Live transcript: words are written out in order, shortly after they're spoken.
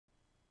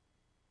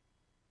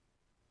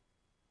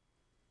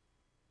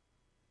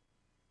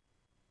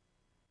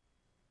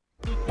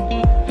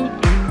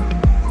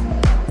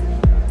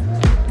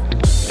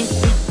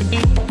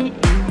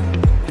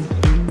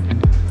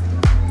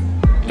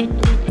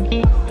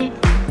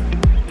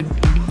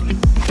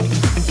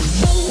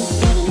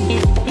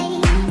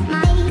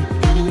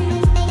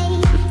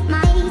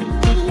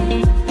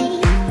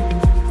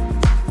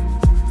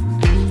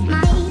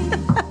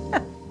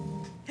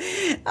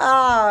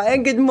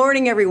And good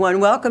morning, everyone.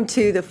 Welcome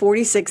to the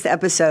 46th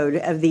episode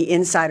of the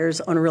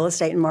Insiders on Real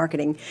Estate and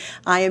Marketing.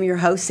 I am your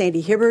host,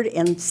 Sandy Hibbard,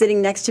 and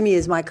sitting next to me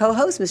is my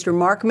co-host, Mr.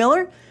 Mark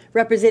Miller,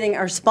 representing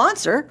our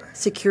sponsor,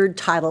 Secured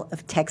Title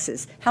of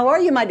Texas. How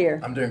are you, my dear?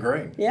 I'm doing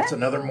great. Yeah? It's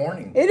another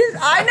morning. It is.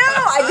 I know.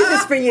 I did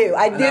this for you.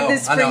 I did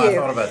this for you. I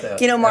thought about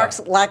that. You know, Mark's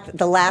like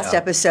the last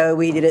episode,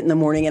 we did it in the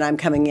morning, and I'm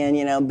coming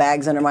in,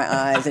 bags under my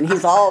eyes, and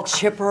he's all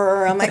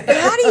chipper. I'm like,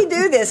 how do you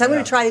do this? I'm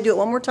going to try to do it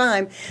one more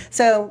time.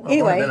 So,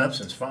 anyway. I've been up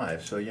since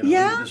 5, so, you're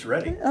just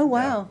ready. Oh,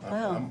 wow.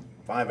 Wow. I'm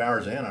 5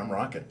 hours in. I'm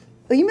rocking.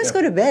 Well, you must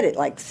go to bed at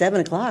like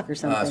 7 o'clock or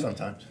something.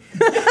 Sometimes.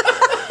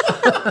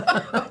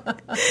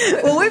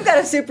 Well, we've got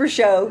a super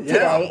show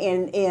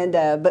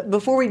today, but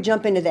before we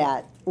jump into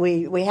that,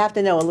 we have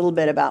to know a little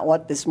bit about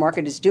what this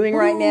market is doing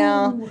right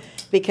now,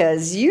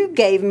 because you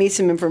gave me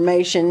some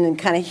information and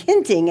kind of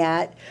hinting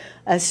at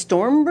a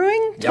storm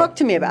brewing. Talk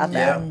to me about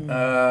that.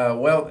 Yeah.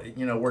 Well,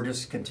 we're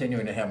just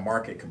continuing to have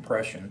market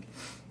compression.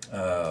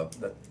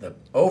 The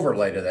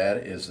overlay to that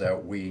is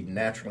that we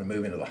naturally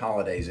move into the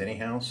holidays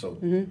anyhow, so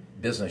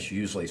business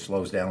usually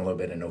slows down a little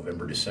bit in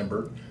November,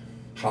 December.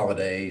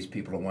 Holidays,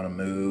 people don't want to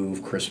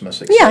move,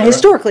 Christmas, etc. Yeah,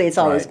 historically it's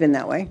always been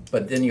that way.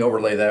 But then you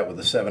overlay that with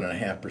the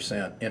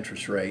 7.5%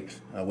 interest rate,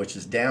 which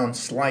is down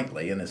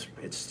slightly, and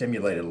it's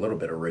stimulated a little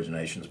bit of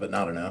originations, but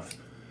not enough.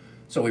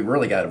 So we've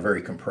really got a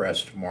very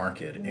compressed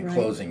market, and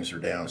closings are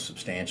down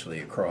substantially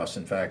across.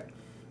 In fact,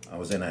 I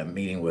was in a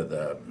meeting with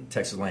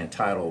Texas Land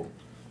Title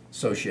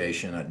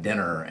Association at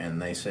dinner,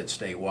 and they said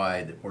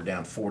statewide we're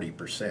down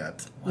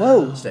 40%.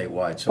 Whoa!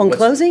 Statewide. So on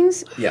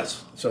closings?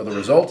 Yes. So the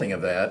resulting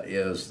of that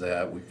is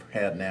that we've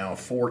had now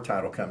 4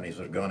 title companies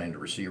that have gone into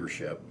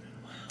receivership,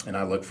 and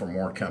I look for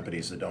more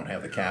companies that don't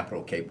have the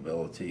capital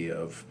capability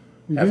of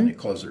having to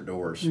close their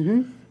doors.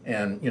 And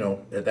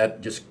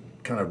that just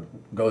kind of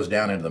goes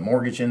down into the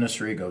mortgage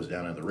industry, goes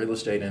down into the real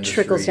estate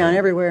industry, trickles down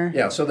everywhere.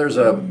 Yeah. So there's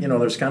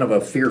there's kind of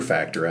a fear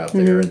factor out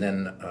there, and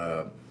then.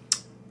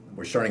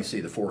 We're starting to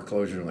see the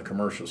foreclosure on the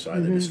commercial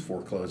side. They just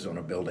foreclosed on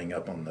a building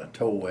up on the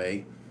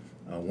tollway,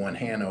 One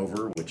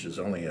Hanover, which is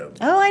only I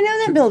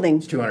know that building.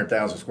 It's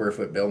 200,000 square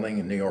foot building,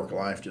 and New York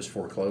Life just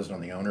foreclosed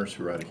on the owners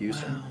who are out of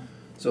Houston. Wow.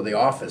 So the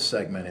office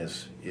segment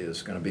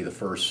is going to be the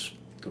first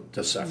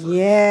to suffer.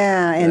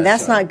 Yeah, and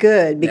that's not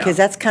good, because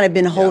that's kind of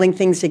been holding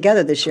things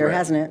together this year,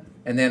 hasn't it?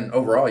 And then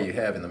overall, you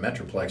have in the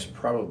Metroplex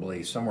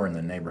probably somewhere in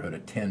the neighborhood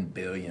of $10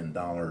 billion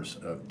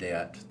of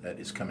debt that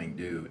is coming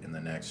due in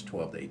the next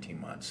 12 to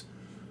 18 months.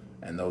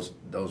 And those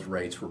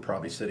rates were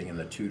probably sitting in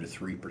the 2 to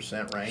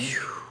 3% range.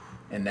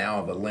 And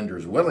now if a lender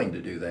is willing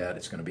to do that,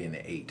 it's going to be in the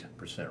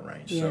 8%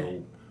 range. Yeah.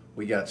 So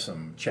we got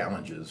some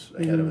challenges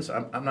ahead of us.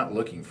 I'm not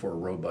looking for a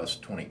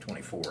robust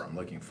 2024. I'm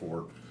looking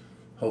for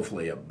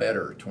hopefully a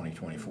better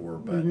 2024,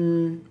 but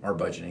our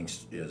budgeting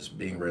is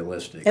being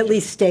realistic. At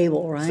least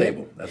stable, right?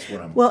 Stable. That's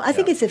what I'm... Well, I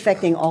think it's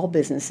affecting all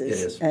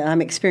businesses. It is.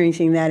 I'm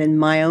experiencing that in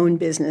my own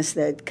business,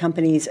 that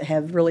companies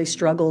have really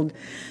struggled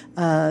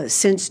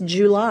since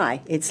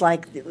July. It's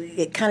like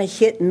it kind of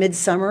hit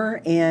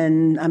midsummer,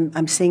 and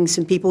I'm seeing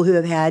some people who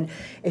have had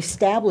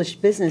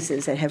established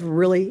businesses that have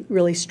really,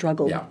 really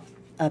struggled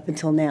up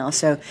until now.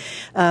 So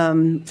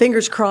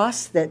fingers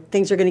crossed that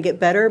things are going to get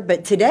better.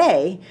 But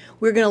today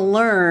we're going to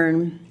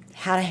learn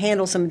how to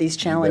handle some of these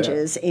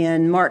challenges.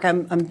 And Mark,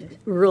 I'm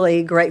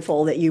really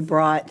grateful that you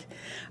brought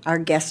our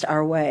guest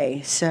our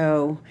way.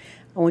 So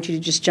I want you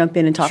to just jump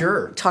in and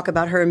talk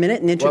about her a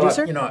minute and introduce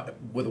her.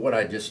 With what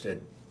I just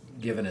had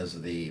given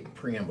as the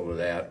preamble to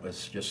that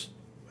was just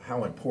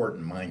how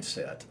important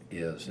mindset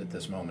is at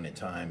this moment in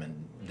time,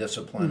 and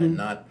discipline, and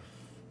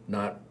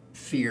not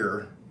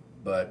fear,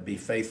 but be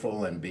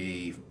faithful and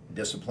be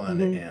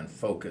disciplined and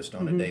focused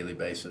on a daily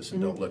basis,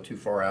 and don't look too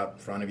far out in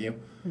front of you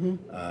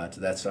to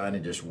that side,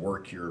 and just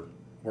work your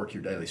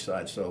daily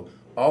side. So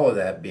all of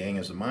that being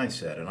as a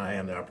mindset, and I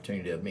had the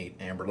opportunity to meet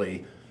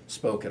Amberly,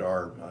 spoke at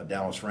our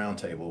Dallas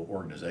Roundtable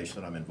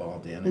organization that I'm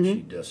involved in, and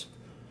she just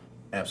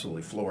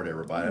absolutely floored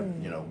everybody.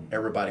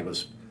 Everybody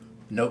was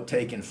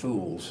note-taking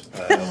fools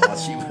while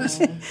she was,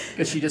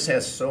 because she just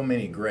has so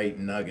many great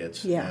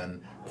nuggets. Yeah.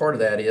 And part of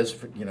that is,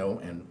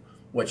 and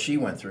what she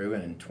went through.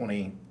 And in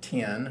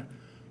 2010,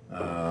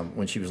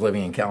 when she was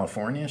living in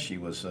California, she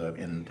was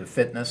into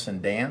fitness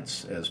and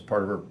dance as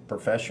part of her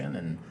profession,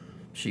 and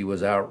she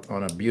was out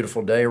on a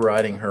beautiful day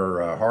riding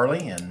her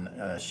Harley, and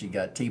she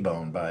got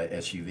T-boned by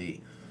SUV.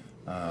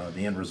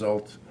 The end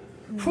result,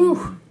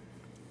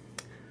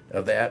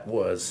 of that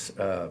was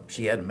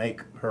she had to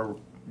make her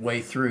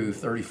way through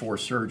 34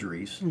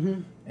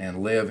 surgeries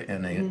and live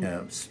in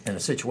a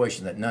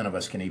situation that none of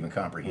us can even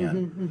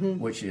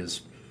comprehend, which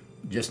is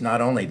just not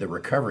only the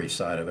recovery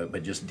side of it,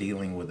 but just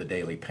dealing with the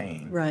daily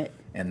pain. Right.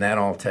 And that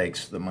all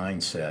takes the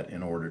mindset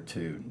in order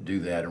to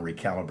do that and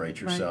recalibrate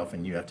yourself,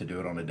 and you have to do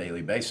it on a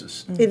daily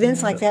basis.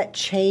 Events like that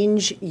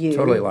change you.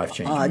 Totally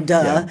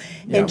life-changing.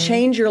 And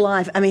change your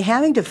life. I mean,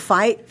 having to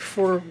fight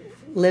for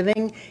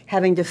living,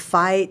 having to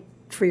fight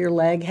for your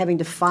leg, having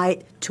to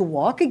fight to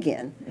walk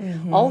again.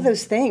 All of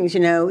those things,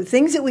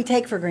 things that we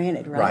take for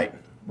granted, right?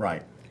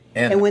 Right.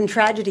 And when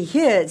tragedy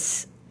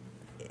hits,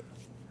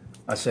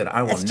 I said,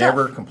 I will That's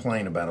never tough.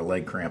 complain about a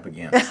leg cramp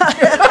again.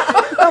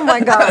 Oh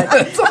my God.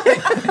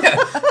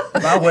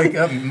 If I wake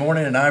up in the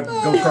morning and I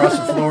go across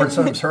the floor and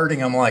something's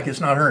hurting, I'm like,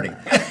 it's not hurting.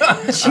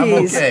 I'm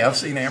Jeez. okay. I've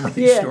seen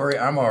Amberly's story.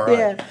 I'm all right.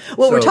 Yeah.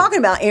 Well, we're talking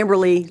about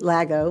Amberly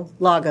Lago.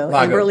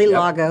 Amberly yep,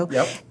 Lago.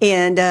 Yep.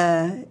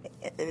 And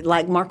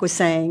like Mark was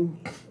saying,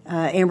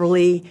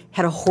 Amberly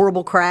had a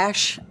horrible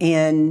crash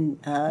and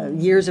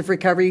years of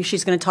recovery.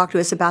 She's going to talk to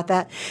us about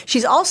that.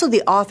 She's also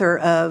the author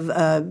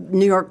of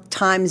New York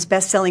Times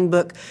bestselling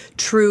book,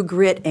 True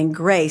Grit and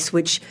Grace,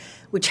 which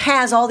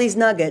has all these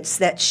nuggets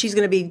that she's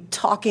going to be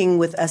talking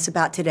with us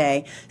about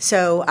today.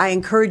 So I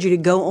encourage you to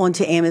go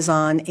onto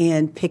Amazon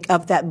and pick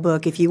up that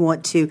book if you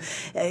want to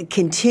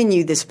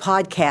continue this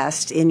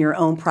podcast in your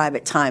own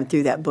private time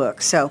through that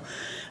book. So,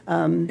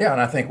 yeah,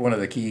 and I think one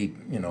of the key,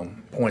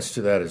 points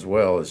to that as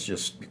well is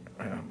just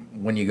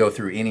when you go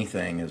through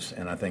anything is,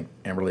 and I think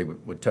Amberly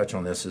would touch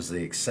on this, is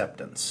the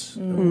acceptance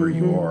of where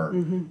you are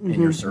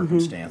in your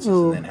circumstances,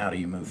 and then how do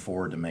you move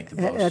forward to make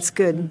the most That's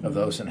good. of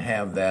those and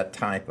have that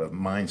type of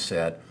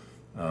mindset,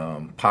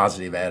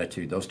 positive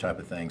attitude, those type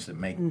of things that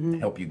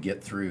help you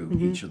get through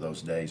each of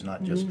those days.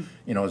 Not just,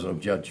 as a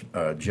Judge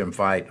Jim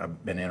Fight,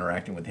 I've been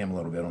interacting with him a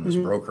little bit on this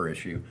broker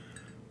issue.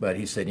 But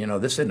he said,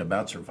 this isn't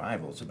about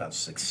survival, it's about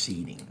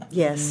succeeding.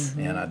 Yes.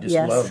 And I just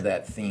love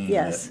that theme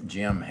that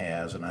Jim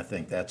has, and I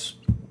think that's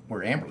where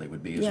Amberly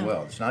would be as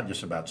well. It's not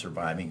just about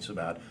surviving, it's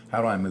about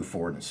how do I move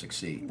forward and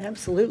succeed.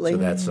 Absolutely. So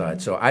that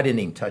side. So I didn't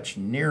even touch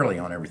nearly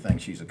on everything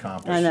she's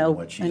accomplished and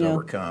what she's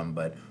overcome,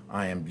 but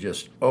I am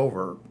just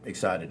over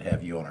excited to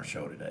have you on our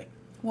show today.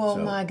 Well,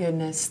 my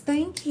goodness.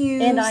 Thank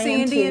you, And I am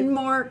Sandy too. and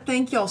Mark.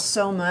 Thank y'all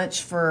so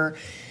much for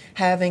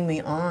having me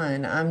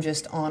on. I'm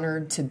just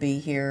honored to be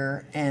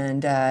here.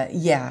 And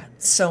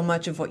so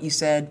much of what you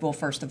said. Well,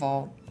 first of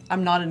all,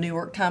 I'm not a New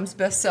York Times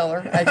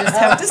bestseller. I just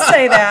have to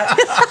say that.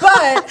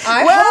 But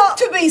I hope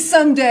to be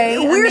someday.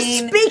 We're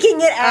speaking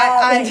it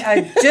out.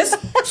 I just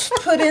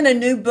put in a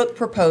new book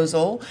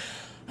proposal.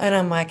 And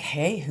I'm like,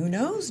 hey, who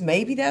knows?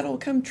 Maybe that'll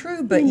come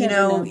true. But,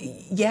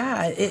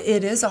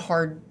 it is a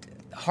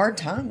hard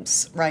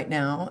times right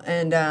now.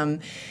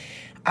 And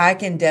I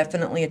can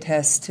definitely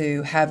attest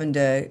to having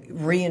to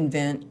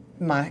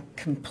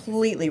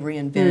completely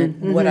reinvent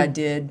what I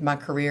did, my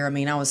career. I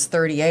mean, I was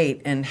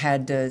 38 and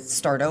had to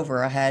start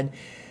over. I had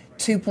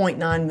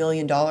 $2.9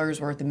 million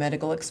worth of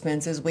medical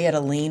expenses. We had a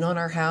lien on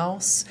our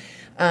house.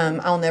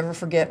 I'll never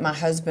forget my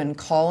husband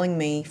calling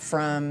me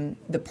from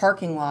the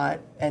parking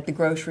lot at the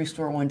grocery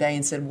store one day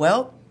and said,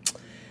 well,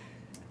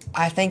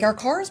 I think our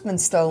car's been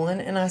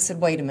stolen. And I said,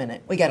 wait a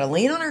minute. We got a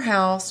lien on our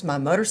house. My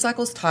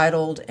motorcycle's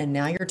titled. And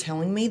now you're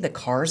telling me the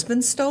car's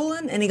been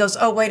stolen? And he goes,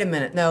 oh, wait a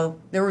minute.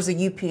 No, there was a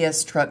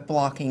UPS truck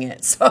blocking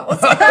it. So I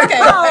was like,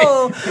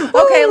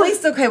 okay, at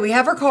least, we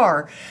have our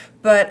car.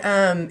 But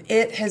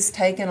it has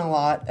taken a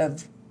lot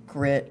of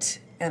grit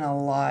and a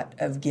lot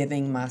of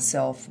giving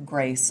myself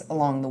grace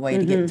along the way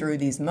to get through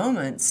these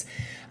moments.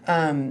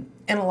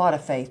 And a lot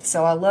of faith.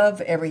 So I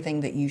love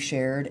everything that you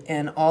shared,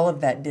 and all of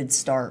that did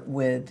start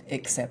with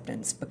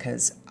acceptance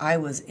because I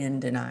was in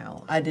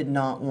denial. I did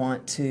not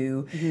want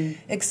to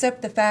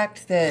accept the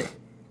fact that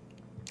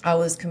I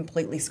was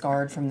completely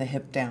scarred from the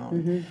hip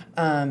down,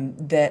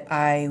 that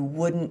I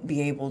wouldn't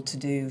be able to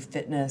do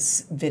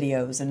fitness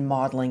videos and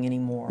modeling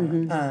anymore.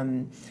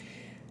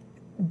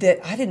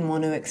 That I didn't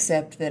want to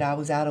accept that I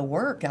was out of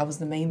work. I was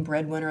the main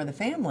breadwinner of the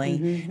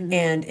family.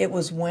 And it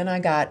was when I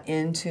got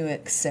into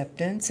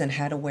acceptance and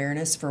had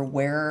awareness for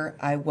where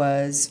I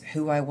was,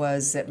 who I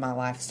was, that my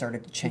life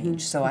started to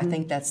change. So I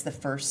think that's the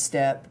first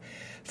step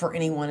for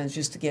anyone is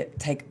just to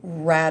take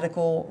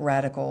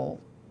radical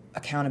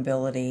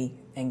accountability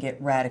and get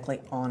radically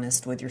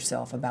honest with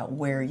yourself about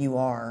where you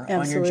are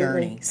on your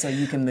journey so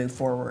you can move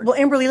forward. Well,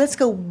 Amberly, let's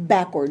go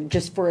backward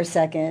just for a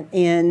second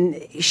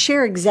and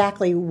share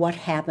exactly what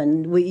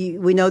happened.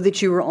 We know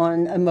that you were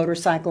on a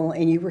motorcycle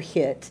and you were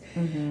hit.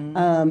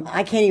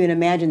 I can't even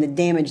imagine the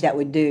damage that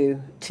would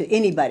do to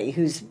anybody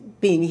who's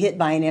being hit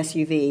by an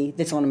SUV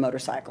that's on a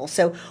motorcycle.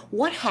 So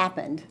what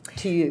happened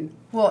to you?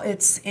 Well,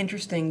 it's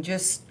interesting.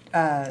 Just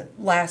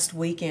last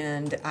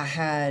weekend, I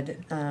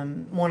had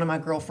one of my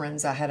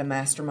girlfriends, I had a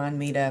mastermind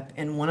meetup,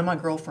 and one of my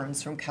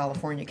girlfriends from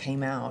California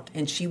came out,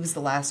 and she was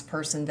the last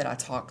person that I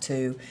talked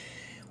to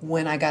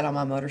when I got on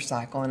my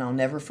motorcycle. And I'll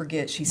never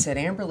forget, she said,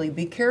 Amberly,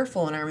 be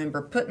careful. And I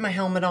remember putting my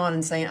helmet on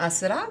and saying, I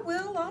said,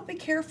 I'll be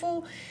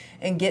careful.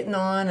 And getting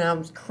on, and I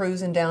was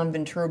cruising down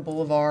Ventura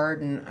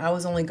Boulevard, and I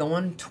was only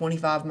going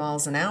 25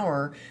 miles an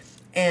hour.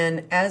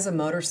 And as a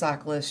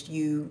motorcyclist,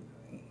 you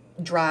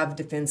drive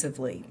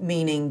defensively,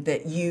 meaning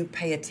that you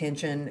pay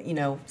attention.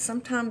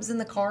 Sometimes in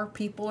the car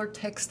people are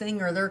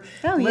texting or they're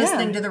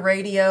listening to the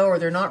radio or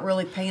they're not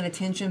really paying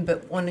attention.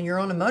 But when you're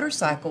on a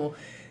motorcycle,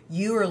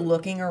 you are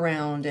looking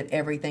around at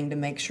everything to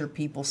make sure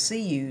people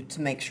see you,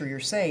 to make sure you're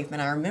safe.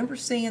 And I remember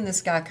seeing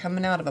this guy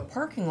coming out of a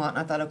parking lot, and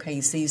I thought, okay,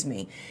 he sees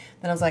me.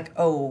 Then I was like,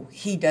 oh,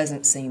 he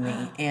doesn't see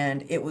me.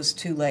 And it was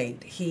too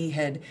late. He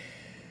had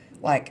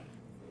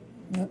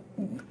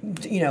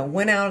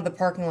went out of the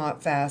parking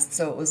lot fast.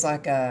 So it was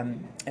like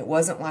it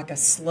wasn't like a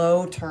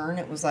slow turn.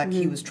 It was like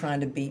he was trying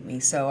to beat me.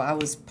 So I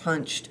was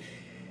punched,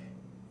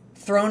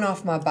 thrown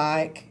off my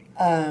bike,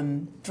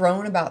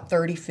 thrown about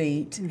 30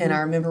 feet. And I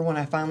remember when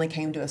I finally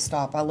came to a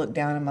stop, I looked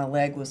down and my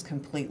leg was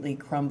completely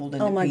crumbled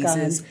into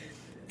pieces. God.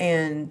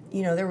 And,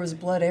 there was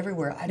blood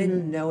everywhere. I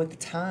didn't know at the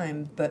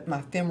time, but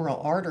my femoral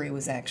artery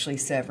was actually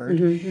severed.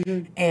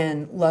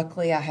 And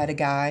luckily, I had a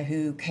guy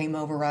who came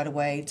over right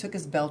away, took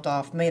his belt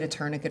off, made a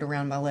tourniquet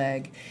around my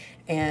leg.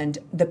 And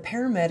the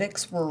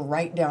paramedics were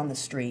right down the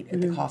street at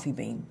the Coffee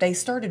Bean. They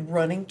started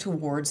running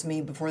towards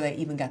me before they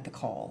even got the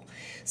call.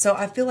 So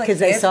I feel like... Because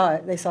they saw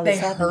it. They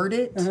heard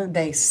it.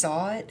 They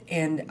saw it.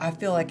 And I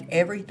feel like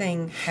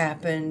everything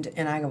happened.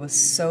 And I was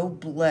so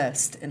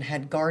blessed and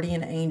had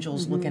guardian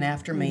angels looking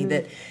after me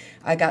that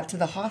I got to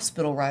the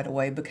hospital right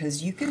away,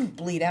 because you can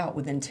bleed out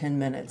within 10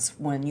 minutes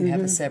when you have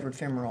a severed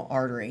femoral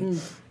artery.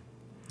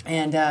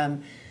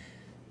 And...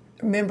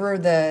 remember,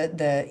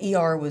 the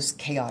ER was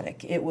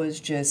chaotic. It was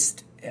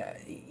just...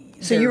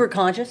 so you were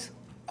conscious?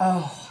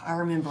 Oh, I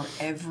remember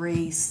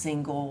every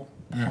single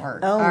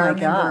part. Oh, my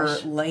gosh. I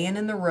remember laying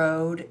in the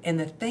road, and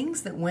the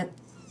things that went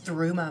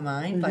through my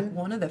mind, like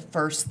one of the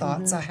first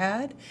thoughts I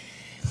had,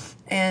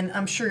 and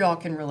I'm sure y'all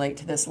can relate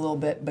to this a little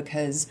bit,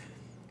 because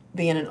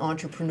being an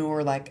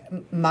entrepreneur, like,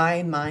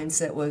 my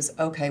mindset was,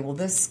 okay, well,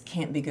 this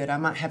can't be good. I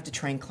might have to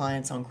train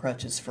clients on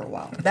crutches for a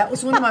while. That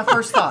was one of my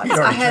first thoughts.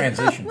 I had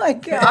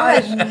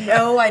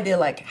no idea,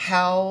 like,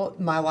 how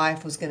my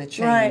life was going to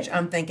change. Right.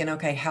 I'm thinking,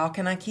 okay, how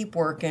can I keep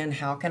working?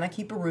 How can I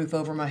keep a roof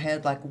over my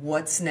head? Like,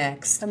 what's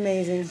next?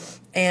 Amazing.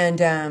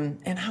 And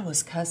I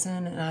was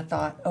cussing, and I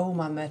thought, oh,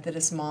 my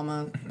Methodist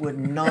mama would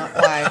not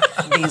like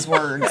these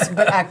words.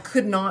 But I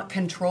could not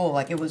control.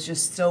 Like, it was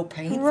just so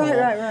painful.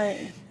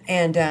 Right.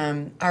 And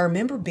I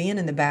remember being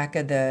in the back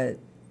of the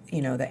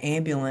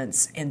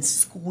ambulance and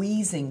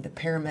squeezing the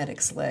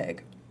paramedic's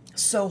leg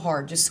so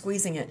hard, just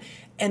squeezing it,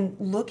 and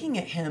looking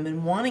at him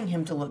and wanting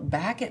him to look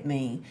back at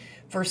me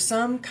for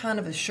some kind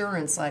of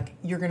assurance, like,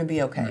 you're going to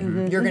be okay.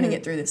 You're going to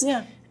get through this.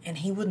 Yeah. And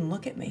he wouldn't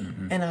look at me.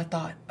 And I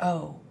thought,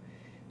 oh,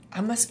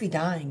 I must be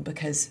dying,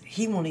 because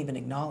he won't even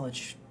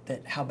acknowledge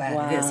that how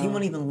bad it is. He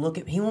won't even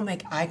he won't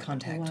make eye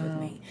contact with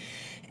me.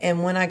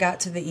 And when I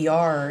got to the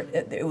ER,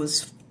 it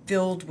was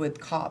filled with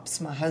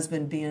cops, my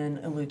husband being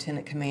a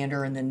lieutenant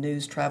commander, and the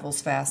news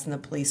travels fast in the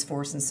police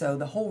force, and so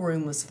the whole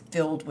room was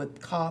filled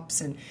with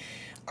cops, and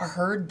I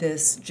heard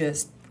this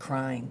just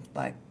crying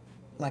like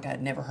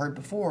I'd never heard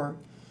before,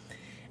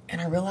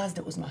 and I realized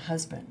it was my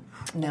husband.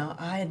 Now,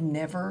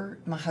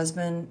 my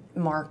husband,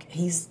 Mark,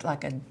 he's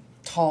like a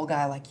tall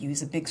guy like you,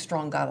 he's a big,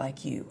 strong guy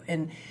like you,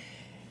 and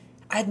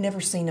I'd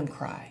never seen him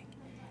cry.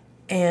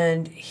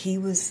 And he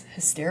was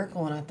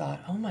hysterical, and I thought,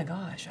 oh my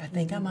gosh, I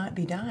think I might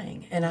be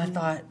dying. And I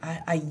thought,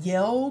 I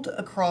yelled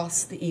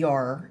across the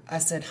ER, I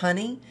said,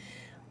 honey,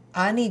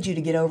 I need you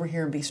to get over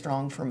here and be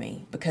strong for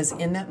me. Because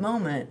in that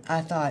moment, I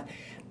thought,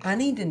 I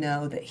need to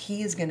know that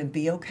he is going to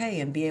be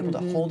okay and be able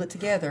to hold it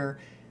together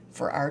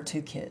for our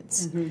 2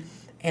 kids.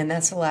 And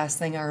that's the last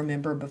thing I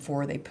remember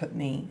before they put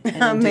me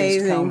in a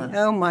induced coma. Amazing.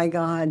 Oh my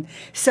God.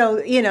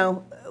 So,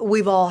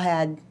 we've all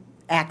had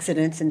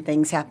accidents and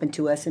things happen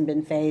to us and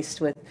been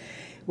faced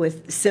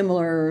with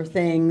similar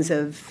things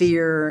of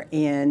fear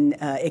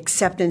and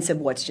acceptance of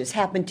what's just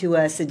happened to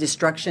us, the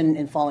destruction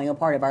and falling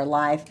apart of our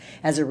life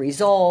as a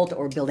result,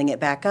 or building it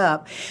back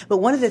up. But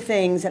one of the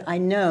things that I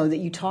know that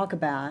you talk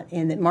about,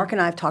 and that Mark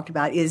and I have talked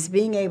about, is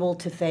being able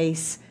to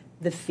face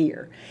the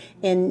fear.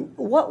 And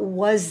what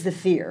was the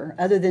fear?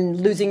 Other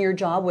than losing your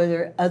job, were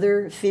there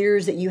other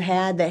fears that you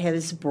had that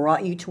has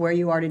brought you to where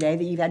you are today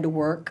that you've had to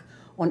work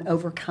on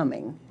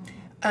overcoming?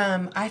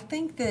 I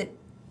think that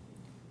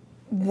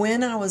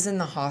when I was in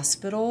the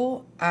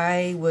hospital,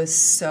 I was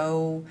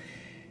so,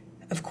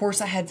 of course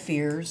I had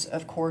fears.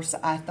 Of course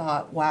I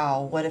thought,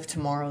 wow, what if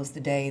tomorrow's the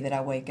day that I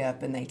wake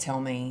up and they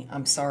tell me,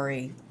 I'm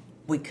sorry,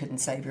 we couldn't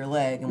save your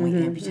leg and we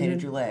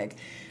amputated your leg.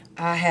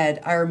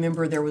 I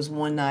remember there was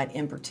one night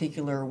in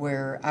particular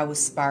where I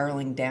was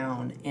spiraling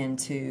down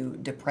into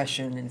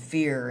depression and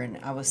fear, and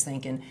I was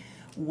thinking,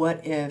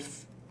 what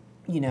if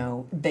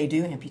they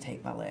do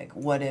amputate my leg?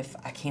 What if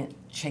I can't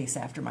chase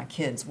after my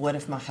kids? What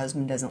if my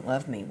husband doesn't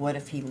love me? What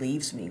if he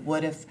leaves me?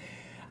 What if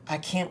I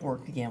can't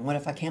work again? What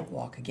if I can't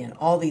walk again?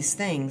 All these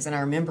things. And I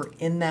remember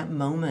in that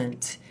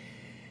moment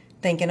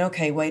thinking,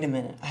 okay, wait a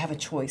minute. I have a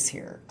choice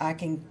here. I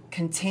can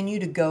continue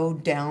to go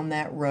down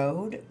that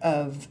road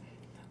of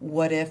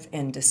what if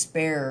and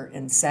despair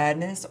and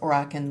sadness, or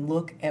I can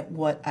look at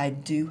what I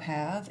do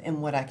have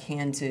and what I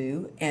can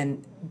do,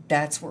 and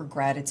that's where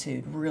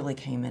gratitude really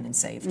came in and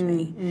saved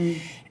me.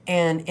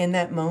 And in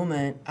that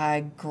moment,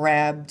 I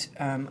grabbed,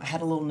 I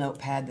had a little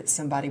notepad that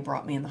somebody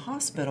brought me in the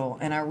hospital,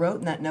 and I wrote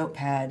in that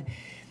notepad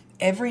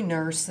every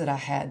nurse that I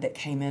had that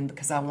came in,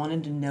 because I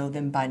wanted to know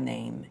them by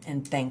name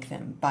and thank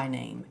them by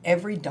name.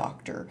 Every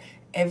doctor,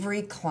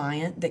 every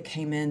client that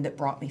came in that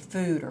brought me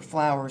food or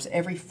flowers,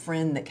 every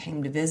friend that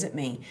came to visit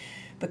me,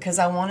 because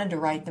I wanted to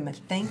write them a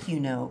thank you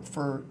note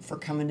for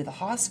coming to the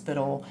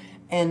hospital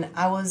And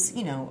I was,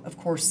 of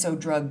course, so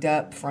drugged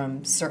up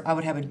from, I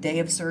would have a day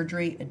of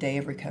surgery, a day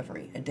of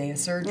recovery, a day of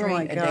surgery,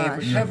 a day of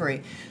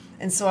recovery.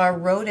 And so I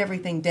wrote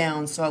everything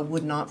down so I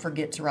would not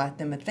forget to write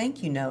them a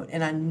thank you note.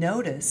 And I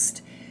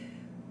noticed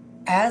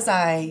as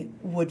I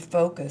would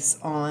focus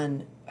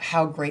on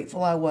how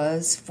grateful I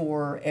was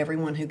for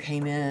everyone who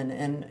came in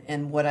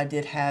and what I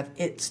did have,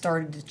 it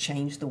started to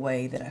change the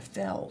way that I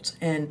felt.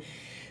 And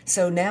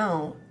so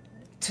now,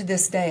 to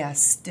this day, I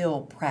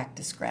still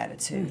practice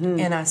gratitude.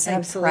 And I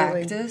say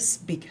practice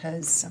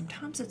because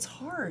sometimes it's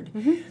hard.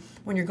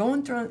 When you're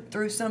going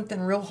through something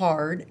real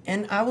hard,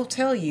 and I will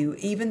tell you,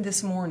 even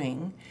this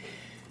morning,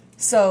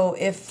 so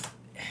if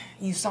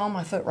you saw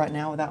my foot right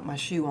now without my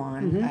shoe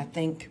on, I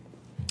think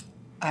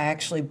I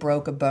actually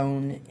broke a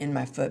bone in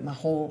my foot. My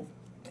whole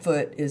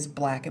foot is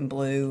black and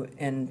blue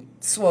and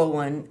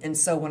swollen. And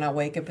so when I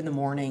wake up in the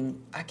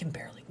morning, I can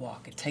barely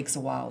walk. It takes a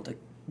while to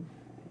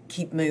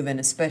keep moving,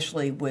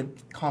 especially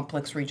with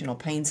complex regional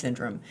pain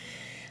syndrome.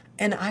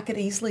 And I could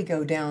easily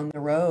go down the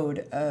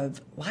road of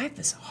life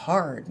is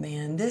hard,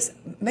 man.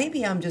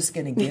 Maybe I'm just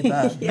going to give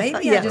up.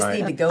 Maybe I just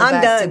need to go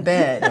back to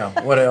bed.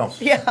 Yeah, what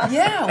else?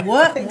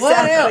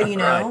 What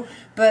else,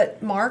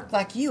 But Mark,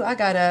 like you, I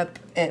got up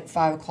at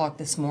 5 o'clock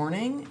this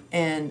morning,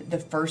 and the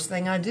first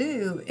thing I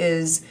do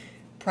is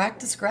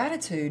practice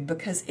gratitude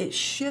because it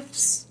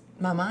shifts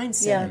my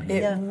mindset.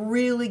 It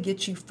really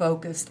gets you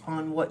focused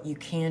on what you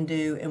can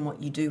do and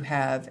what you do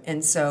have.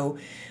 And so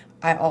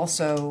I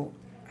also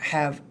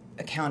have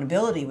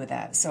accountability with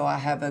that. So I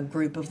have a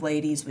group of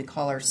ladies, we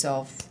call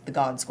ourselves the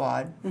God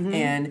Squad.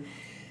 And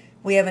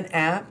we have an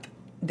app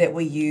that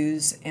we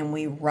use, and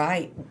we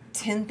write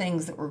 10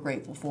 things that we're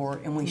grateful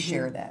for, and we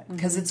share that.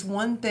 Because it's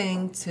one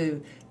thing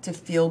to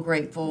feel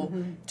grateful,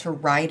 to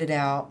write it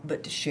out,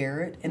 but to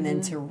share it, and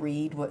then to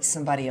read what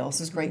somebody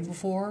else is grateful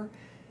for,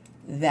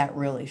 that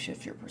really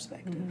shifts your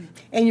perspective.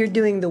 And you're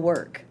doing the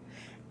work.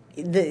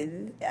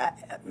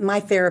 My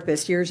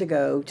therapist years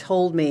ago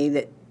told me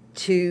that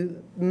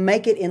to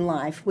make it in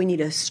life, we need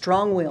a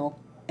strong will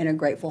and a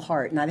grateful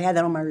heart. And I've had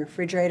that on my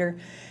refrigerator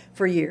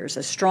for years.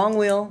 A strong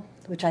will,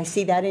 which I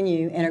see that in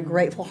you, and a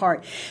grateful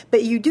heart.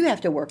 But you do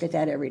have to work at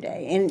that every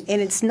day. And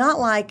it's not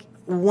like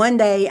one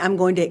day I'm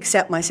going to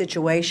accept my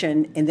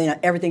situation and then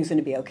everything's going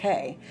to be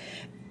okay.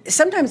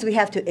 Sometimes we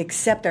have to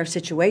accept our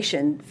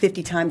situation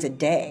 50 times a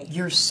day.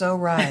 You're so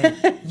right.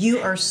 You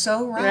are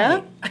so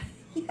right. Yeah?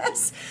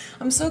 Yes.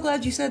 I'm so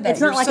glad you said that.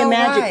 It's not like a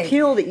magic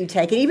pill that you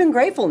take. And even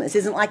gratefulness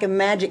isn't like a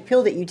magic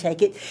pill that you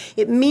take.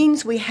 It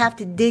means we have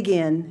to dig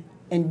in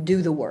and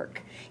do the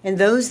work. And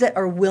those that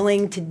are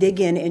willing to dig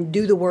in and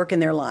do the work in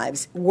their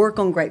lives, work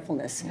on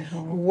gratefulness,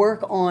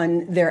 work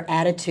on their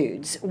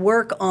attitudes,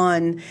 work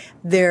on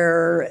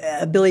their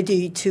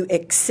ability to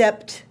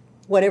accept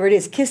whatever it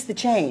is, kiss the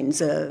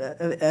chains.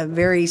 A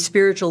very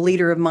spiritual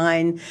leader of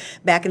mine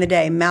back in the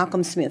day,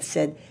 Malcolm Smith,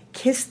 said,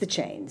 kiss the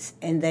chains,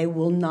 and they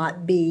will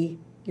not be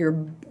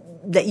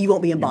that you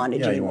won't be in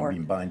bondage anymore. You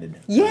won't be binded.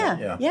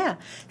 Yeah.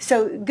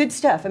 So good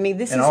stuff. I mean,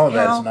 this is all of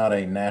that's not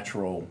a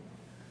natural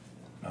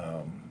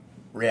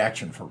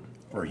reaction for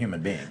a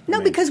human being.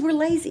 No, because we're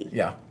lazy.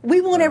 Yeah.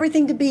 We want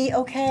everything to be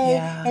okay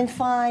and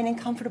fine and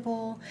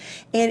comfortable.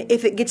 And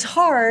if it gets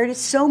hard,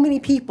 so many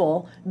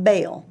people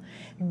bail.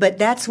 But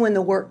that's when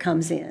the work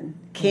comes in.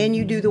 Can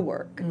you do the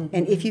work?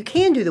 And if you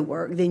can do the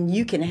work, then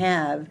you can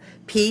have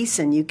peace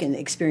and you can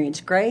experience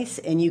grace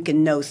and you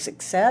can know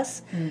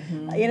success.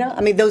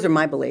 Those are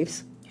my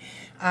beliefs.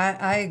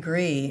 I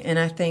agree. And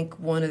I think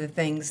one of the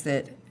things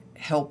that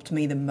helped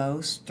me the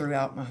most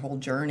throughout my whole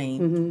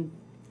journey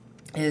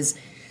is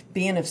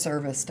being of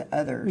service to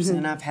others.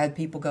 And I've had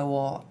people go,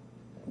 well,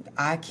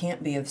 I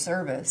can't be of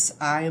service.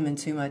 I am in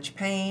too much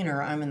pain,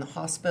 or I'm in the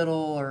hospital,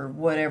 or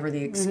whatever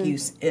the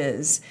excuse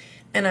is.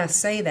 And I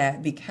say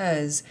that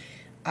because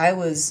I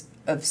was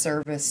of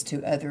service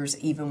to others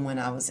even when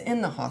I was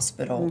in the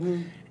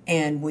hospital.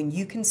 And when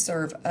you can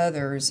serve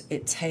others,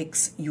 it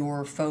takes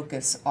your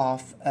focus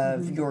off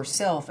of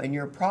yourself and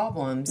your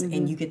problems,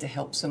 and you get to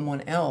help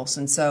someone else.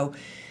 And so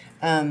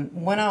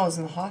when I was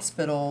in the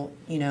hospital,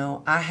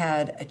 I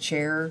had a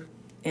chair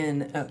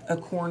in a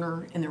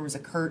corner, and there was a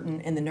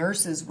curtain, and the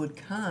nurses would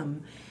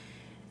come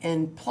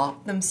and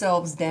plop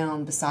themselves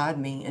down beside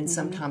me and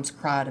sometimes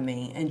cry to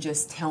me and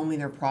just tell me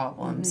their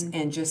problems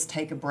and just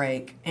take a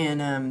break.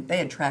 And they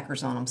had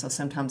trackers on them, so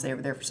sometimes they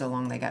were there for so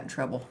long they got in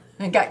trouble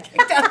and got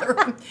kicked out of the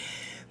room.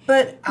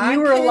 But you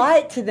were a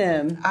light to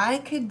them. I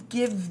could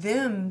give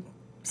them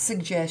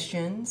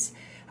suggestions.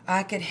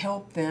 I could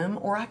help them,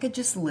 or I could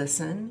just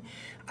listen.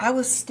 I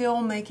was still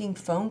making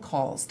phone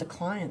calls to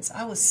clients.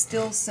 I was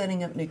still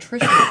setting up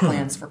nutritional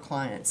plans for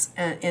clients.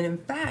 And in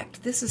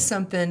fact, this is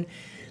something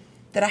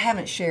that I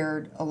haven't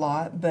shared a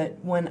lot, but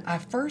when I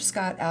first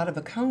got out of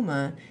a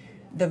coma,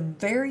 the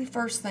very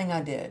first thing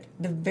I did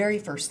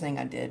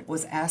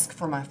was ask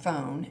for my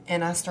phone,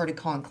 and I started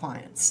calling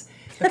clients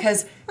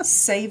because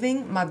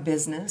saving my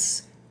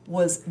business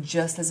was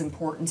just as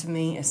important to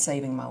me as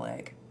saving my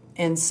leg.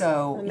 And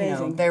so,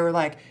 they were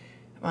like,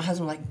 My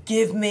husband was like,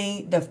 give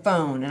me the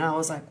phone. And I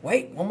was like,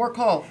 wait, one more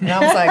call. And I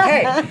was like,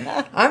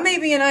 hey, I may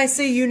be in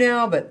ICU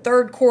now, but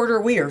third quarter,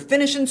 we are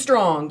finishing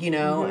strong,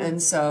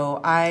 And so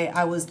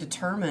I was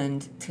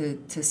determined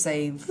to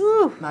save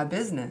my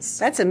business.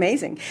 That's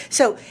amazing.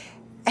 So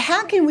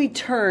how can we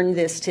turn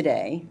this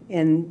today,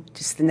 in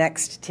just the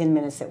next 10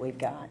 minutes that we've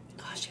got?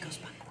 Gosh, it goes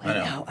by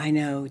quick. I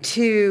know.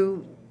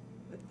 To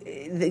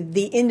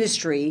the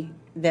industry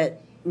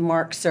that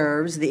Mark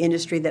serves, the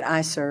industry that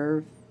I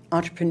serve,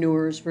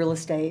 entrepreneurs, real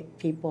estate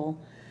people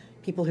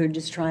who are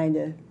just trying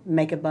to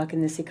make a buck in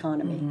this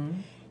economy.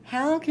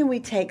 How can we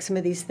take some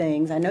of these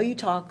things? I know you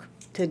talk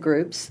to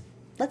groups.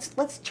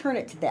 Let's turn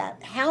it to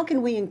that. How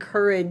can we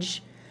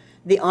encourage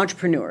the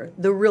entrepreneur,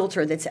 the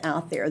realtor that's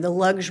out there, the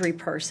luxury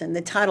person,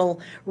 the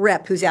title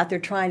rep who's out there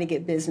trying to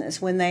get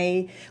business when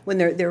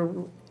their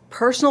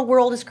personal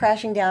world is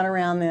crashing down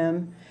around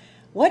them?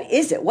 What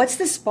is it? What's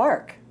the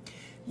spark?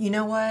 You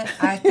know what?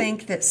 I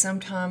think that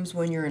sometimes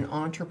when you're an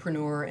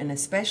entrepreneur, and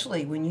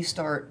especially when you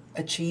start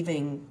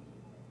achieving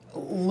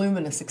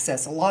luminous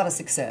success, a lot of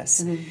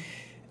success,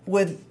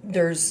 with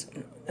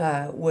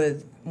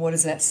what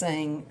is that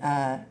saying?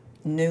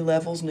 New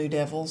levels, new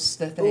devils,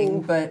 the thing.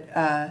 Ooh.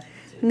 But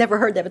Never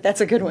heard that, but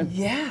that's a good one.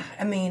 yeah,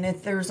 I mean,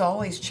 there's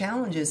always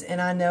challenges, and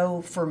I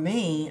know for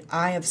me,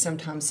 I have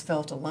sometimes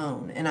felt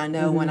alone, and I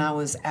know when I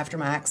was after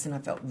my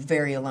accident, I felt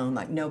very alone,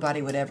 like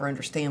nobody would ever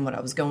understand what I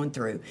was going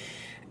through.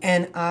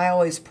 And I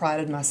always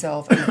prided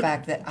myself in the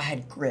fact that I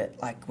had grit.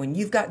 Like, when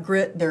you've got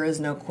grit, there is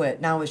no quit.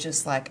 And I was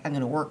just like, I'm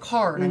going to work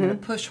hard. I'm going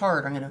to push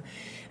hard. And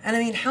I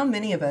mean, how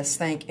many of us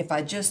think if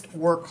I just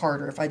work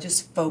harder, if I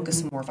just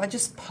focus more, if I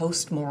just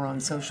post more on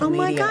social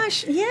media. Oh my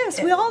gosh,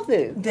 yes, we all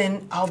do.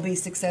 Then I'll be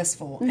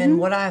successful. And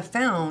what I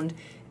found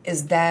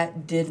is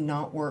that did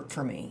not work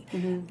for me.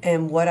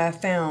 And what I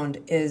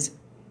found is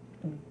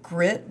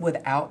grit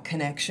without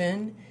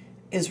connection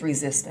is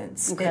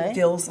resistance. Okay. It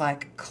feels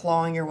like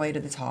clawing your way to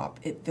the top.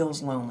 It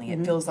feels lonely.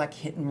 It feels like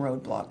hitting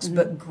roadblocks.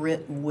 But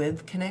grit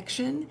with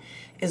connection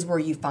is where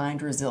you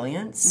find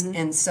resilience.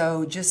 And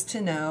so just to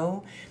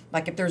know,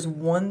 like, if there's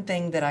one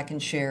thing that I can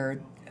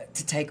share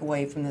to take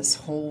away from this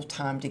whole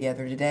time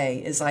together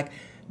today is, like,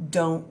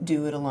 don't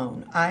do it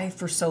alone. I,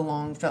 for so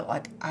long, felt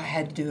like I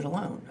had to do it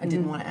alone. I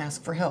didn't want to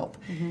ask for help.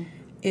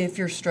 If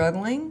you're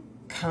struggling,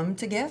 come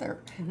together,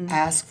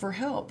 ask for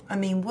help. I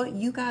mean, what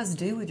you guys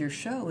do with your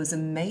show is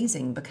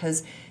amazing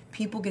because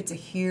people get to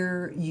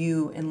hear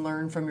you and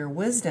learn from your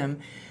wisdom.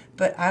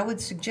 But I would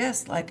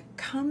suggest, like,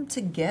 come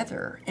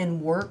together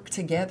and work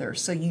together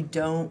so you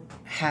don't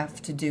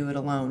have to do it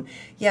alone.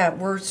 Yeah,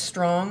 we're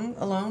strong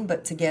alone,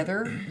 but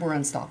together we're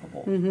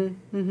unstoppable.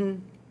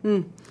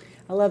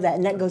 I love that.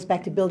 And that goes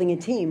back to building a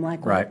team.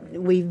 Like Right.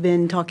 what we've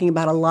been talking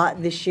about a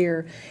lot this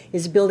year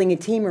is building a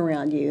team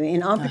around you.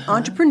 And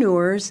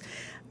entrepreneurs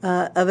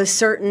of a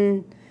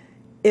certain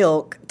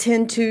ilk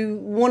tend to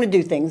want to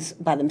do things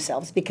by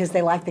themselves because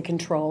they like the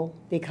control,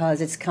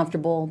 because it's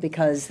comfortable,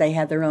 because they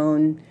have their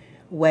own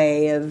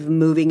way of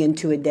moving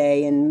into a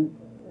day and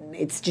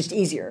it's just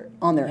easier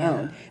on their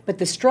own. But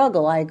the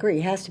struggle, I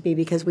agree, has to be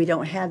because we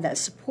don't have that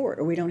support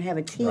or we don't have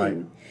a team.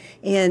 Right.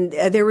 And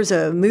there was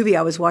a movie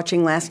I was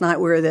watching last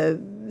night where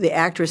the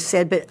actress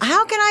said, but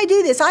how can I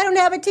do this? I don't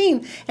have a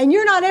team, and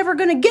you're not ever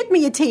going to get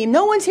me a team.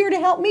 No one's here to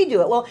help me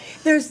do it. Well,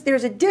 there's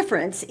a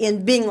difference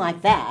in being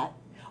like that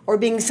or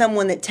being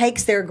someone that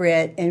takes their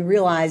grit and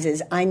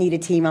realizes, I need a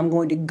team, I'm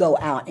going to go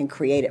out and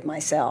create it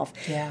myself.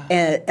 Yeah.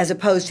 As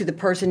opposed to the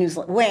person who's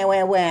like, wah,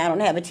 I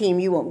don't have a team,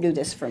 you won't do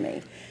this for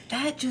me.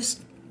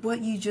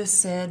 What you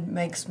just said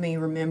makes me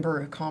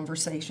remember a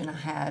conversation I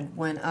had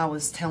when I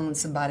was telling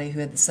somebody who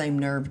had the same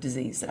nerve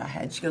disease that I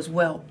had. She goes,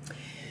 well,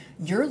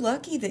 you're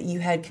lucky that you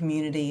had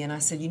community. And I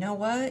said, you know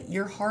what?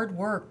 Your hard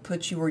work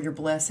puts you where your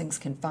blessings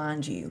can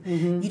find you.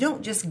 You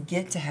don't just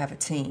get to have a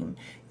team.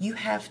 You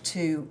have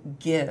to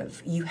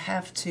give. You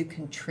have to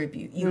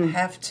contribute. You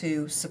have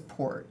to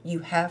support. You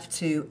have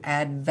to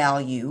add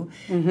value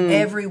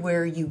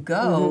everywhere you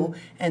go.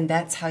 And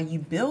that's how you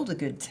build a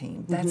good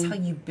team. That's how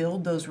you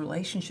build those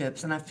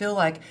relationships. And I feel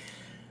like,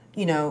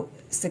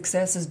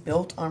 success is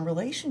built on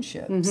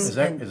relationships. Is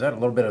that a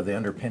little bit of the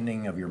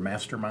underpinning of your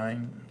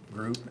mastermind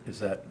group?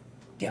 Is that?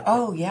 Yeah.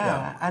 Oh,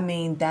 yeah. I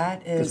mean,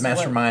 that is. Because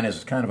mastermind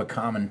is kind of a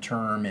common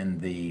term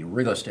in the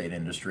real estate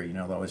industry. They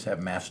always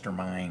have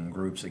mastermind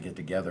groups that get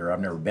together.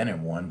 I've never been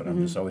in one, but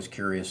I'm just always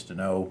curious to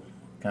know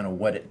kind of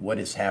what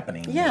is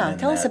happening. Yeah,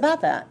 tell us about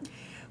that.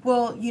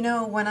 Well,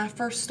 when I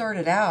first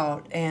started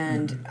out,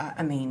 and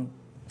I mean,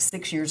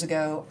 6 years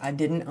ago, I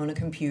didn't own a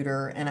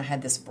computer, and I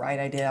had this bright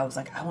idea. I was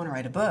like, I want to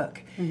write a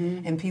book.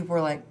 And people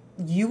were like,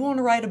 you want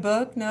to write a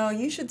book? No,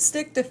 you should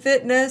stick to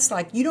fitness.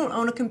 Like, you don't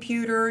own a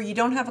computer. You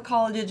don't have a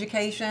college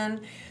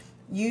education.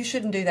 You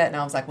shouldn't do that. And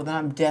I was like, well, then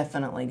I'm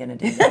definitely going to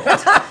do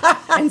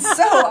that. And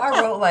so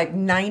I wrote like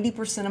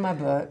 90% of my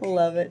book.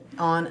 Love it.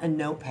 On a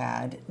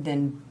notepad.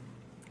 Then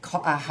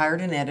I hired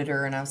an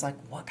editor, and I was like,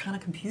 what kind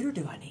of computer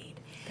do I need?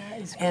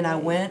 That is and I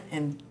great. went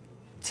and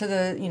to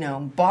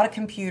the, bought a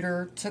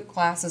computer, took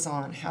classes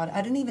on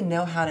I didn't even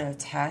know how to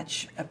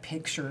attach a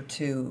picture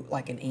to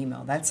like an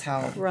email. That's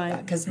how, Right.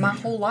 Because my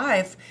whole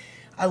life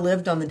I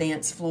lived on the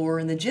dance floor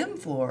and the gym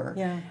floor.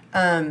 Yeah.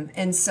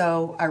 And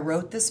so I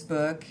wrote this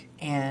book,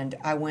 and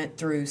I went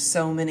through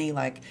so many,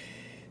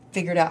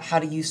 figured out how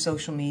to use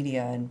social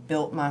media and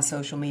built my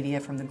social media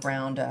from the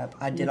ground up.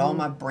 I did all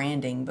my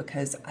branding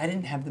because I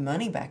didn't have the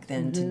money back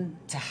then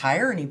to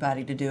hire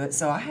anybody to do it.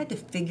 So I had to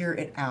figure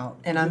it out,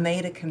 and I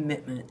made a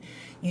commitment.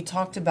 You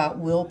talked about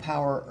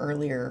willpower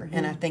earlier,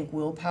 and I think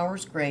willpower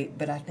is great,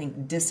 but I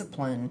think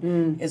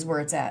discipline is where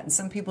it's at. And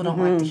some people don't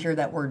like to hear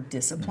that word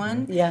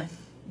discipline. Yeah.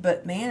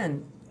 But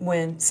man,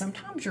 when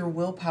sometimes your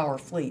willpower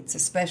fleets,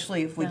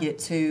 especially if we get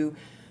too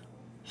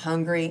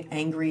hungry,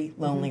 angry,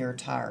 lonely, or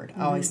tired,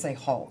 I always say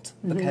halt,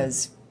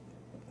 because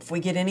if we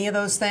get any of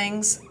those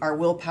things, our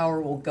willpower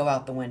will go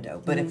out the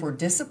window. But if we're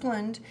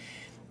disciplined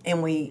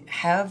and we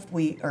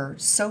are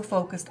so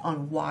focused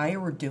on why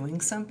we're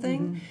doing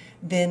something,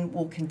 then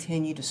we'll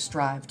continue to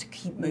strive to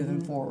keep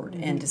moving forward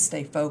and to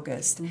stay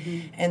focused.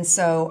 And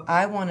so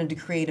I wanted to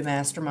create a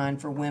mastermind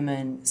for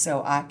women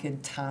so I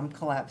could time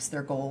collapse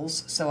their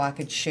goals, so I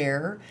could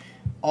share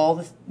all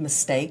the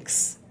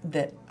mistakes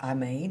that I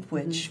made,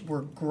 which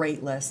were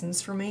great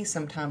lessons for me,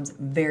 sometimes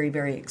very,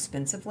 very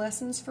expensive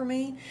lessons for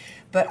me.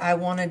 But I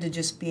wanted to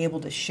just be able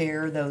to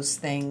share those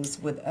things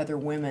with other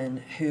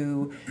women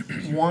who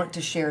want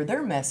to share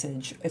their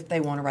message, if they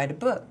want to write a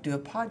book, do a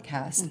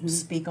podcast,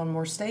 speak on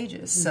more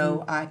stages,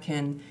 so I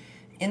can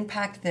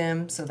impact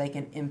them so they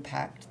can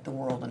impact the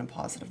world in a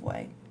positive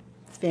way.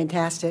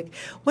 Fantastic.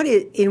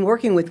 In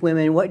working with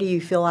women, what do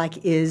you feel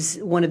like is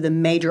one of the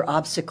major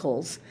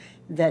obstacles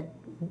that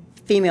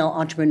female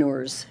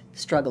entrepreneurs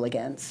struggle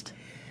against?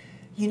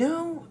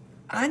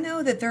 I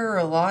know that there are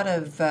a lot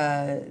of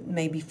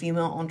maybe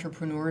female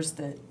entrepreneurs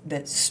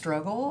that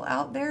struggle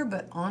out there,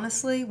 but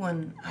honestly,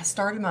 when I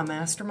started my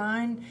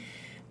mastermind,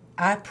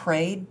 I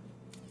prayed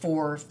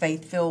for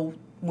faith-filled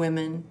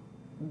women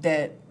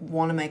that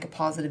want to make a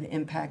positive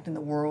impact in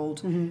the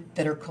world,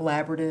 that are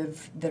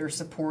collaborative, that are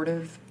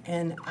supportive,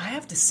 and I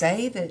have to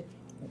say that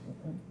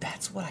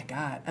that's what I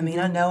got. I mean,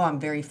 I know I'm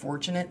very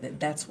fortunate that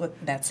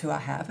that's who I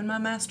have in my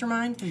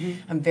mastermind.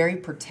 I'm very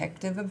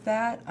protective of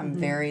that. I'm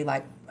very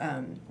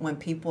when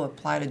people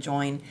apply to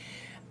join,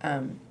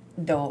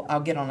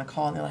 I'll get on a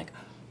call and they're like,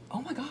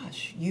 "Oh my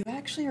gosh, you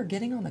actually are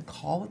getting on the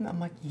call with me?" I'm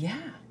like,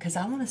 "Yeah, because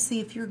I want to see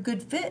if you're a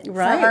good fit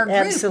for our group.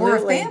 Absolutely. We're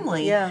a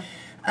family." Yeah.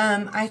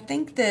 I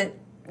think that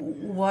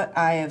what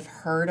I have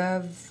heard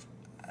of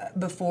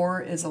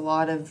before is a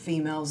lot of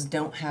females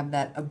don't have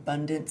that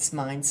abundance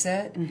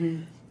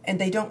mindset. And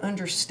they don't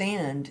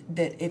understand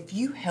that if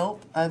you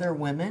help other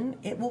women,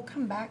 it will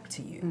come back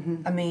to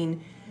you. I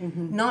mean,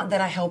 not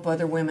that I help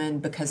other women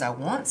because I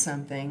want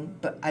something,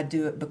 but I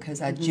do it because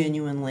I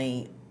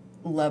genuinely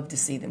love to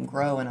see them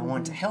grow and I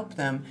want to help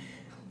them.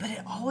 But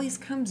it always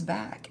comes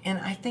back. And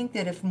I think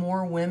that if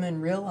more women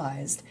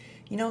realized,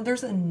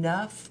 there's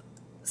enough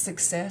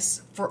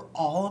success for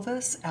all of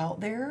us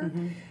out there,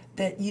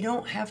 that you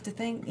don't have to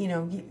think,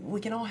 we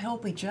can all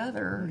help each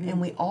other,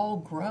 and we all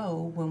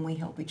grow when we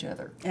help each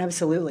other.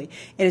 Absolutely.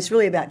 And it's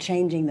really about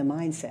changing the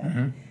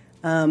mindset.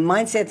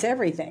 Mindset's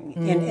everything.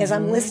 And as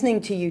I'm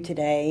listening to you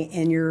today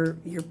and your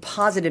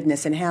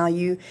positiveness and how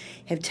you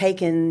have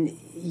taken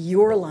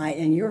your light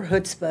and your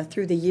chutzpah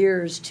through the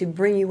years to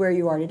bring you where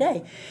you are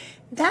today,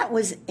 that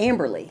was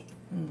Amberly.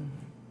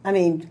 I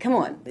mean, come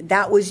on,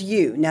 that was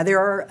you. Now, there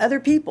are other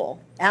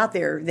people out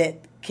there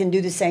that can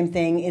do the same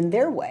thing in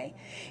their way.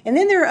 And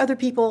then there are other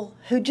people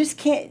who just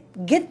can't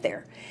get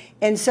there.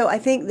 And so I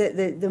think that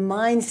the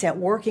mindset,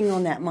 working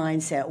on that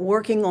mindset,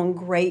 working on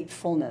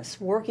gratefulness,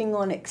 working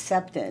on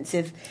acceptance.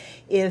 If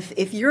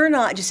you're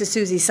not just a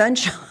Susie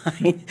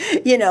Sunshine,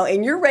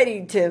 and you're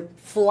ready to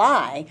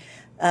fly,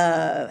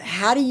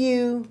 how do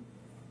you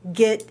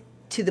get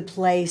to the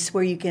place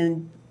where you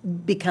can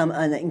become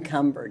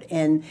unencumbered?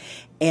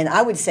 And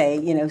I would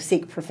say,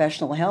 seek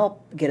professional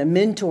help, get a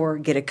mentor,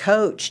 get a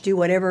coach, do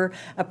whatever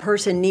a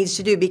person needs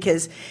to do,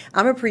 because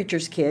I'm a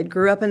preacher's kid,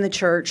 grew up in the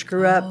church,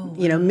 grew up,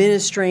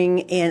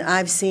 ministering, and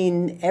I've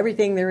seen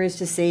everything there is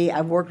to see.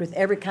 I've worked with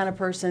every kind of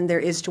person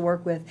there is to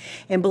work with.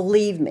 And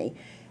believe me,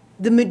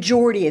 the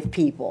majority of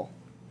people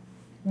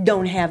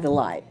don't have the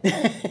light.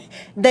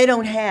 They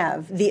don't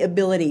have the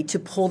ability to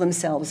pull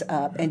themselves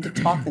up and to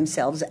talk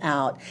themselves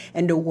out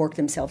and to work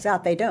themselves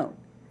out. They don't.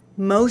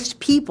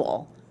 Most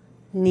people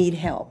need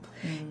help.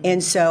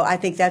 And so I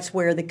think that's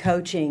where the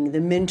coaching, the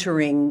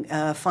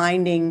mentoring,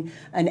 finding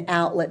an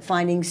outlet,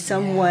 finding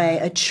some way,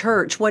 a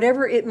church,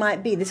 whatever it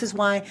might be. This is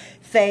why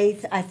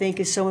faith, I think,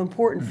 is so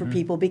important for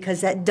people,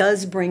 because that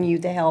does bring you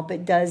the help.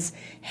 It does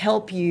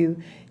help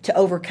you to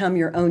overcome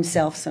your own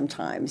self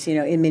sometimes,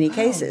 in many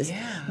cases.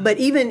 But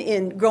even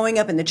in growing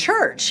up in the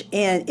church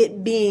and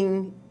it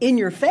being in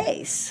your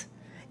face,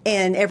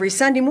 and every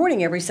Sunday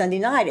morning, every Sunday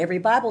night, every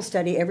Bible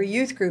study, every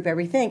youth group,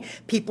 everything,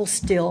 people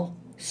still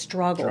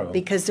struggle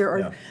because there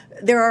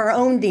are our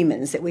own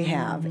demons that we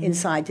have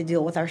inside to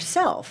deal with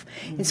ourselves.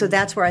 And so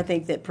that's where I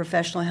think that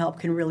professional help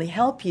can really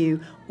help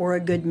you, or a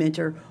good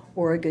mentor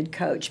or a good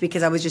coach.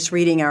 Because I was just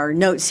reading our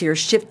notes here,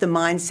 shift the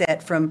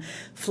mindset from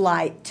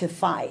flight to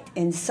fight.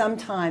 And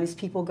sometimes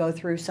people go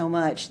through so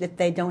much that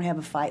they don't have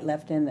a fight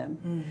left in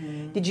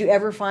them. Did you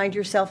ever find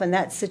yourself in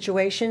that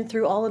situation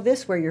through all of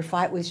this where your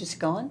fight was just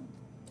gone?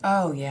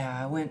 Oh,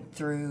 yeah. I went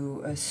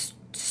through a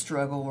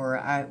struggle where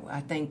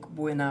I think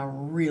when I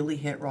really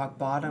hit rock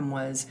bottom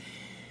was,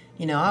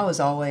 I was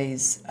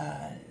always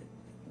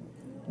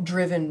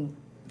driven,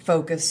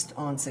 focused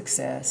on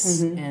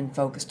success and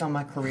focused on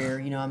my career.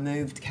 I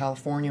moved to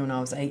California when I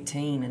was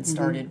 18 and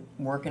started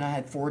working. I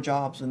had 4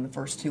 jobs in the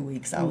first 2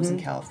 weeks I was in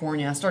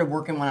California. I started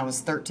working when I was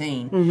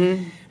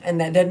 13.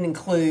 And that doesn't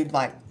include,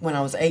 like, when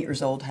I was 8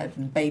 years old, had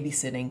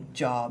babysitting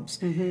jobs.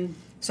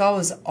 So I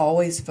was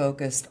always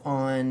focused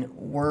on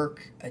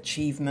work,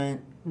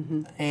 achievement,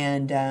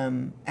 and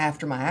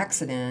after my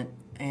accident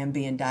and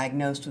being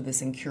diagnosed with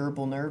this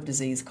incurable nerve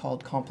disease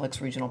called complex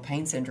regional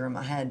pain syndrome,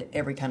 I had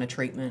every kind of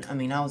treatment. I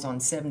mean, I was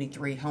on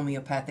 73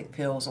 homeopathic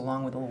pills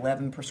along with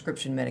 11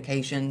 prescription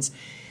medications.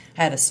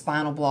 I had a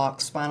spinal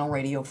block, spinal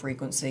radio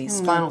frequency,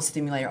 spinal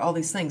stimulator, all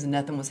these things, and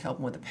nothing was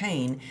helping with the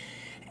pain.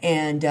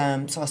 And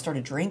so I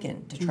started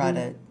drinking to try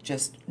to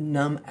just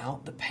numb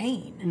out the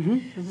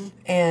pain.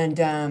 And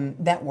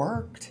that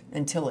worked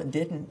until it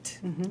didn't.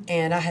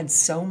 And I had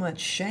so much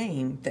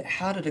shame that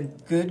how did a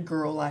good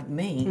girl like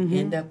me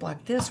end up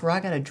like this where I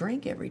got to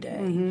drink every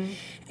day?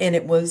 And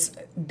it was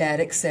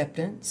that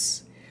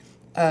acceptance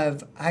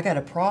of I got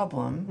a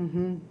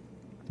problem.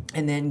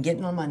 And then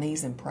getting on my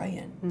knees and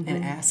praying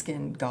and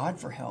asking God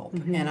for help.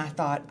 And I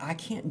thought, I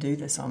can't do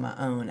this on my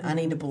own. I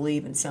need to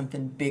believe in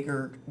something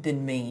bigger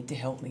than me to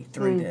help me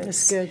through this.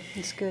 That's good.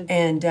 That's good.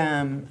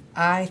 And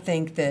I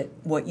think that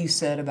what you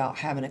said about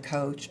having a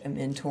coach, a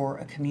mentor,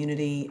 a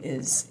community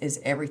is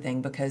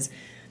everything, because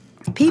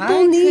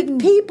people need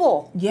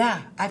people.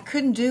 Yeah, I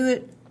couldn't do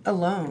it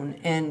alone,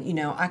 and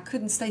I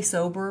couldn't stay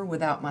sober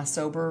without my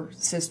sober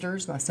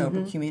sisters, my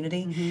sober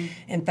community.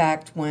 In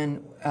fact,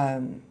 when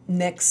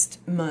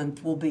next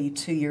month will be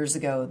 2 years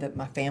ago that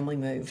my family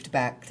moved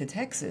back to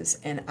Texas,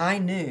 and I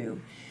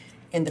knew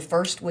in the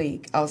first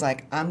week I was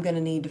like, I'm going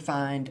to need to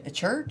find a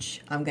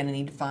church, I'm going to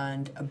need to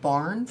find a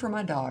barn for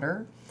my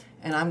daughter,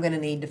 and I'm going to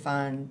need to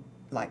find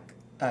like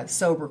a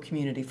sober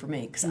community for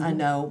me, because I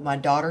know my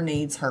daughter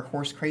needs her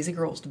horse crazy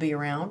girls to be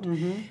around.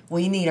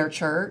 We need our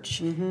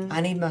church.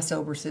 I need my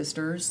sober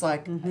sisters.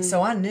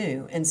 So I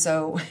knew. And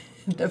so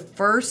the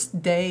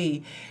first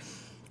day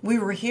we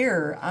were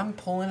here, I'm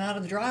pulling out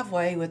of the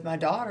driveway with my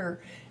daughter,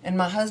 and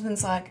my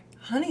husband's like,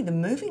 honey, the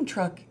moving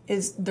truck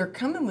they're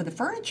coming with the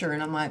furniture.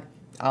 And I'm like,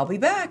 I'll be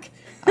back.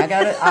 I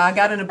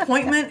got an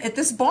appointment at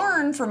this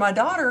barn for my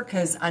daughter,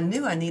 because I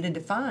knew I needed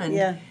to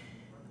find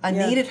I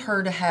needed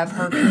her to have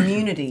her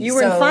community. You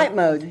were in fight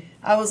mode.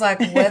 I was like,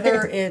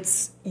 whether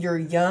it's you're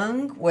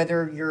young,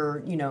 whether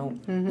you're,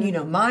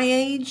 my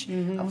age,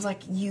 I was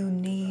like, you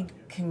need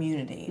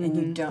community. And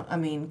you don't,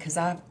 because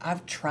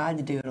I've tried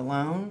to do it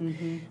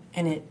alone,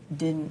 and it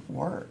didn't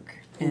work.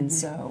 And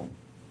so,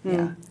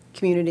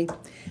 Community.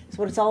 That's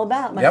what it's all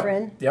about, my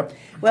friend. Yep.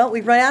 Well,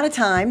 we've run out of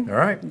time. All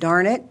right.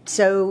 Darn it.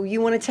 So you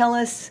want to tell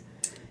us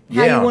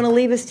how you want to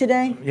leave us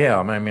today?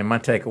 Yeah, my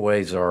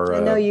takeaways are...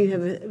 I know you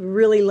have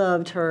really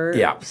loved her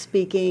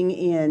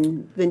speaking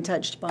and been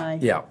touched by...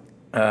 Yeah.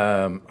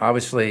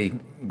 Obviously,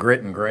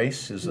 grit and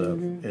grace is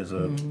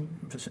a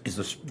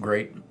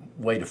great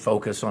way to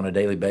focus on a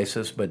daily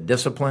basis, but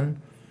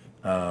discipline,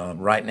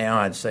 right now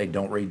I'd say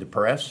don't read the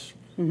press.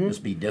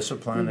 Just be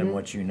disciplined in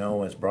what you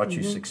know has brought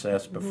you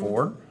success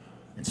before,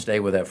 and stay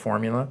with that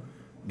formula.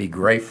 Be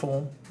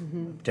grateful,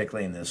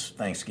 particularly in this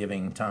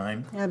Thanksgiving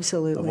time.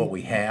 Absolutely. Of what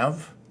we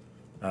have.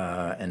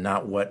 And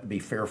not be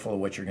fearful of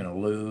what you're going to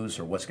lose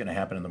or what's going to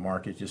happen in the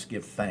market. Just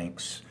give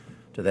thanks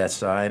to that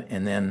side.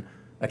 And then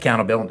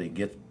accountability.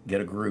 Get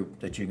a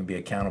group that you can be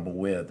accountable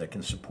with, that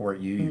can support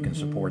you. You can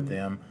support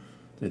them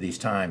through these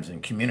times.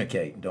 And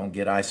communicate. Don't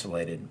get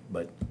isolated,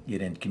 but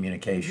get in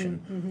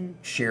communication.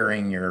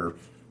 Sharing your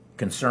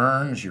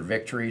concerns, your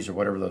victories, or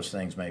whatever those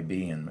things may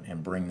be,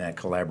 and bring that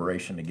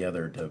collaboration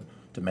together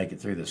to make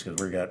it through this,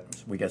 because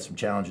we got some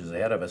challenges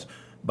ahead of us.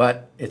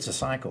 But it's a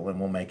cycle, and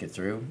we'll make it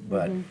through.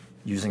 But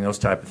using those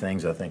type of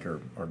things, I think, are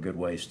good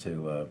ways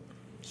to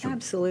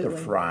Absolutely. to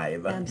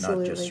thrive,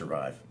 Absolutely. not just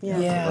survive. Yeah,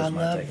 Those I are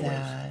my love takeaways.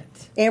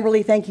 that.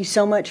 Amberly, thank you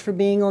so much for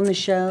being on the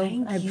show.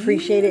 I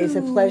appreciate it. It's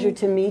a pleasure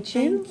to meet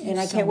you. Thank you And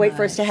I so can't wait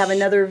for us to have much.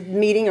 another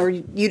meeting, or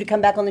you to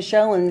come back on the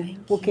show,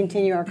 and we'll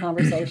continue our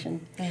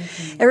conversation. Thank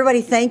you.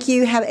 Everybody, thank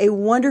you. Have a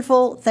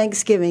wonderful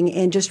Thanksgiving.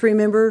 And just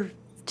remember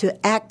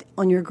to act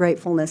on your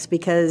gratefulness,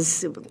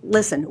 because,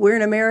 listen, we're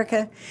in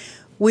America.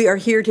 We are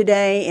here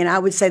today, and I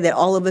would say that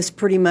all of us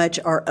pretty much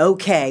are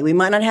okay. We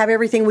might not have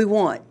everything we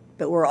want,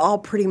 but we're all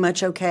pretty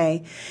much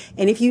okay.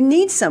 And if you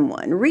need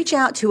someone, reach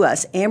out to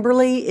us.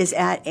 Amberly is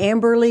at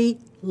Amberly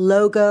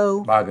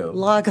Lago.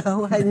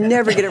 I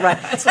never get it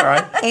right. That's all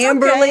right.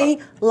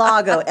 Amberly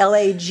Lago,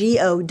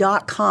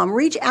 Lago.com.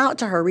 Reach out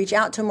to her. Reach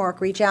out to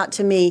Mark. Reach out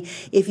to me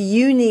if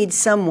you need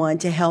someone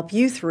to help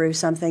you through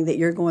something that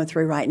you're going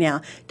through right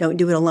now. Don't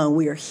do it alone.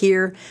 We are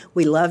here.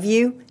 We love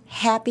you.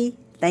 Happy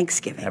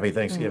Thanksgiving. Happy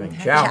Thanksgiving.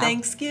 Happy Ciao.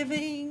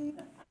 Thanksgiving.